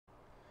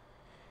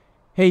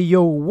Hey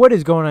yo, what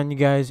is going on, you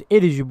guys?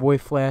 It is your boy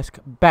Flask,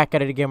 back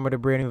at it again with a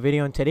brand new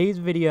video. In today's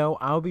video,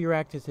 I'll be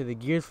reacting to the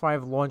Gears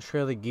 5 launch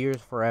trailer,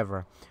 Gears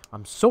Forever.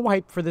 I'm so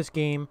hyped for this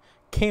game.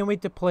 Can't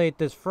wait to play it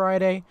this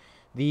Friday,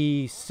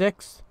 the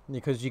 6th,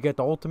 because you get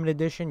the Ultimate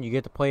Edition. You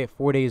get to play it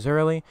 4 days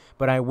early,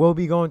 but I will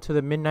be going to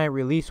the midnight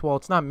release. Well,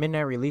 it's not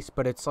midnight release,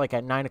 but it's like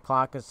at 9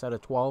 o'clock instead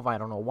of 12. I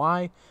don't know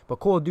why, but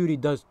Call of Duty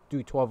does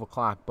do 12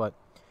 o'clock, but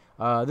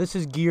this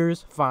is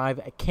Gears 5.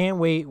 I can't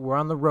wait. We're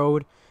on the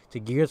road to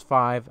Gears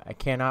 5. I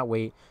cannot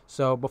wait.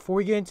 So before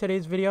we get into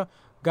today's video,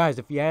 guys,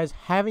 if you guys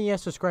haven't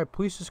yet subscribed,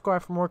 please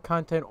subscribe for more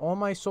content. All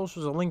my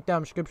socials are linked down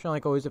in the description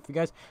like always. If you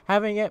guys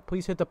haven't yet,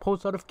 please hit the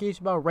post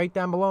notification bell right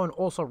down below and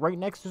also right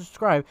next to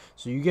subscribe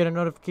so you get a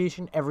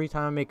notification every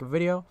time I make a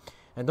video.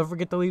 And don't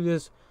forget to leave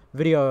this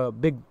video a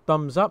big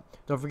thumbs up.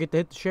 Don't forget to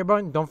hit the share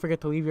button. Don't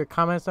forget to leave your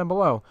comments down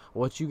below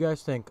what you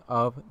guys think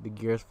of the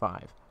Gears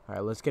 5.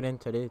 Alright, let's get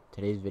into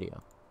today's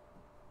video.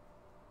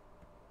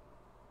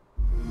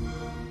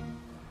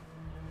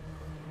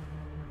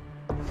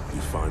 You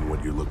find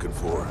what you're looking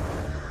for?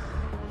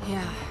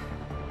 Yeah.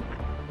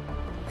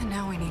 And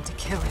now we need to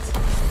kill it.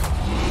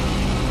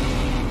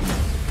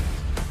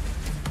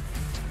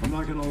 I'm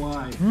not gonna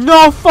lie.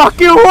 No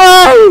fucking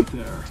way!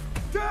 There.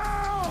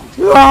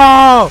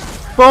 No!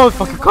 Bro,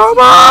 fucking come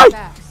on!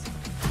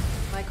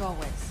 Like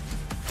always.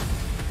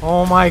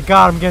 Oh my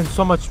god, I'm getting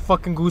so much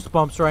fucking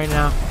goosebumps right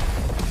now.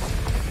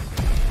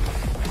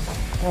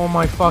 Oh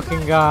my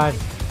fucking god.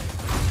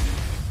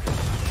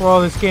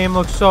 Bro, this game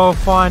looks so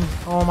fun.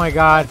 Oh my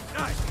god.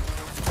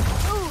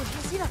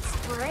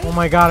 Oh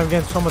my god, I'm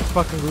getting so much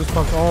fucking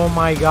goosebumps. Oh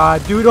my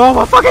god, dude. Oh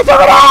my fucking dude!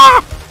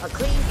 Ah! A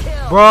clean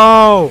kill.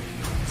 Bro,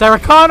 Sarah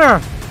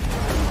Connor.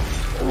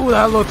 Ooh,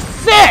 that looks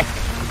sick.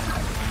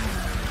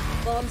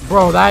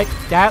 Bro,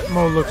 that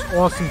mode looks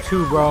awesome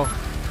too, bro.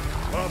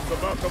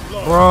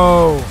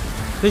 Bro,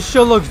 this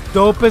shit looks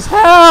dope as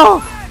hell.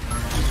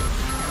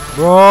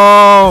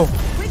 Bro.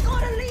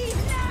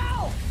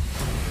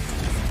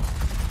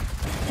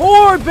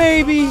 Horde,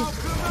 baby!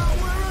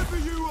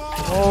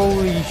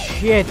 Holy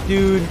shit,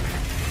 dude.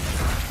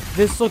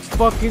 This looks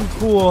fucking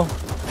cool.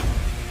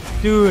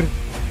 Dude.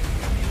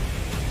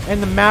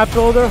 And the map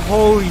builder,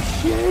 holy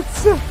shit.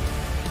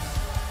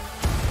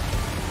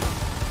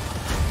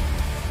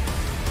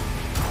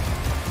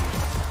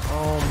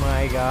 Oh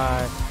my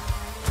god.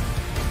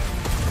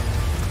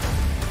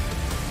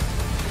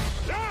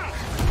 Yeah!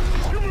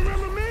 You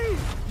remember me?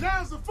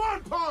 Now's the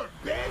fun part,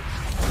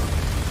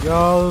 bitch!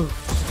 Yo.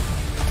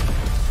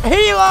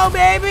 Halo,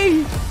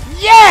 baby!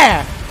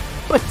 Yeah!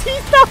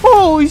 Batista,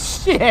 holy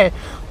shit!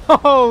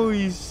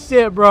 Holy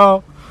shit,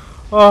 bro.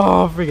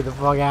 Oh, freaking the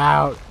fuck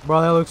out.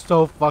 Bro, that looks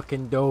so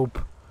fucking dope.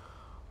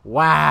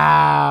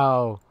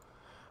 Wow.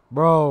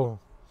 Bro.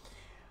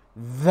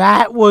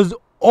 That was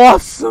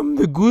awesome.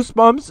 The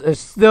goosebumps are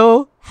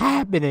still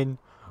happening.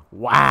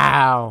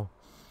 Wow.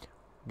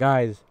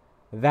 Guys,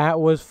 that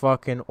was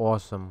fucking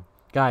awesome.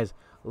 Guys,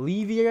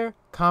 leave your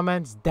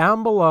comments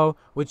down below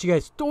what you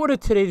guys thought of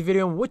today's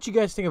video and what you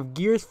guys think of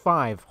Gears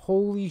 5.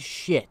 Holy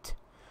shit.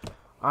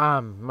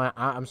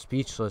 I'm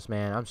speechless,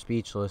 man. I'm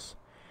speechless.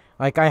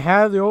 Like, I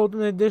have the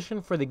Ultimate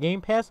Edition for the Game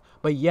Pass,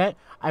 but yet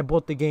I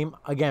bought the game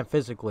again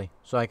physically,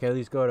 so I can at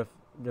least go to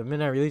the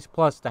Midnight Release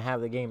Plus to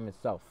have the game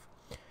itself.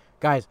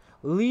 Guys,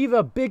 leave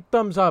a big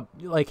thumbs up.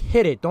 Like,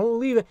 hit it. Don't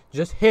leave it.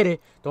 Just hit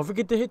it. Don't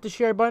forget to hit the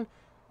share button.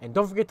 And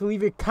don't forget to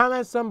leave your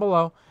comments down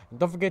below.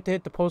 And don't forget to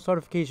hit the post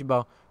notification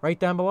bell right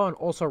down below. And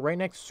also right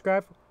next to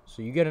subscribe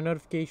so you get a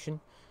notification.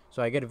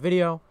 So I get a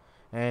video.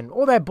 And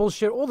all that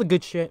bullshit. All the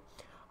good shit.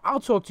 I'll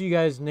talk to you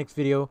guys next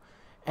video.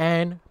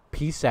 And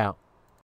peace out.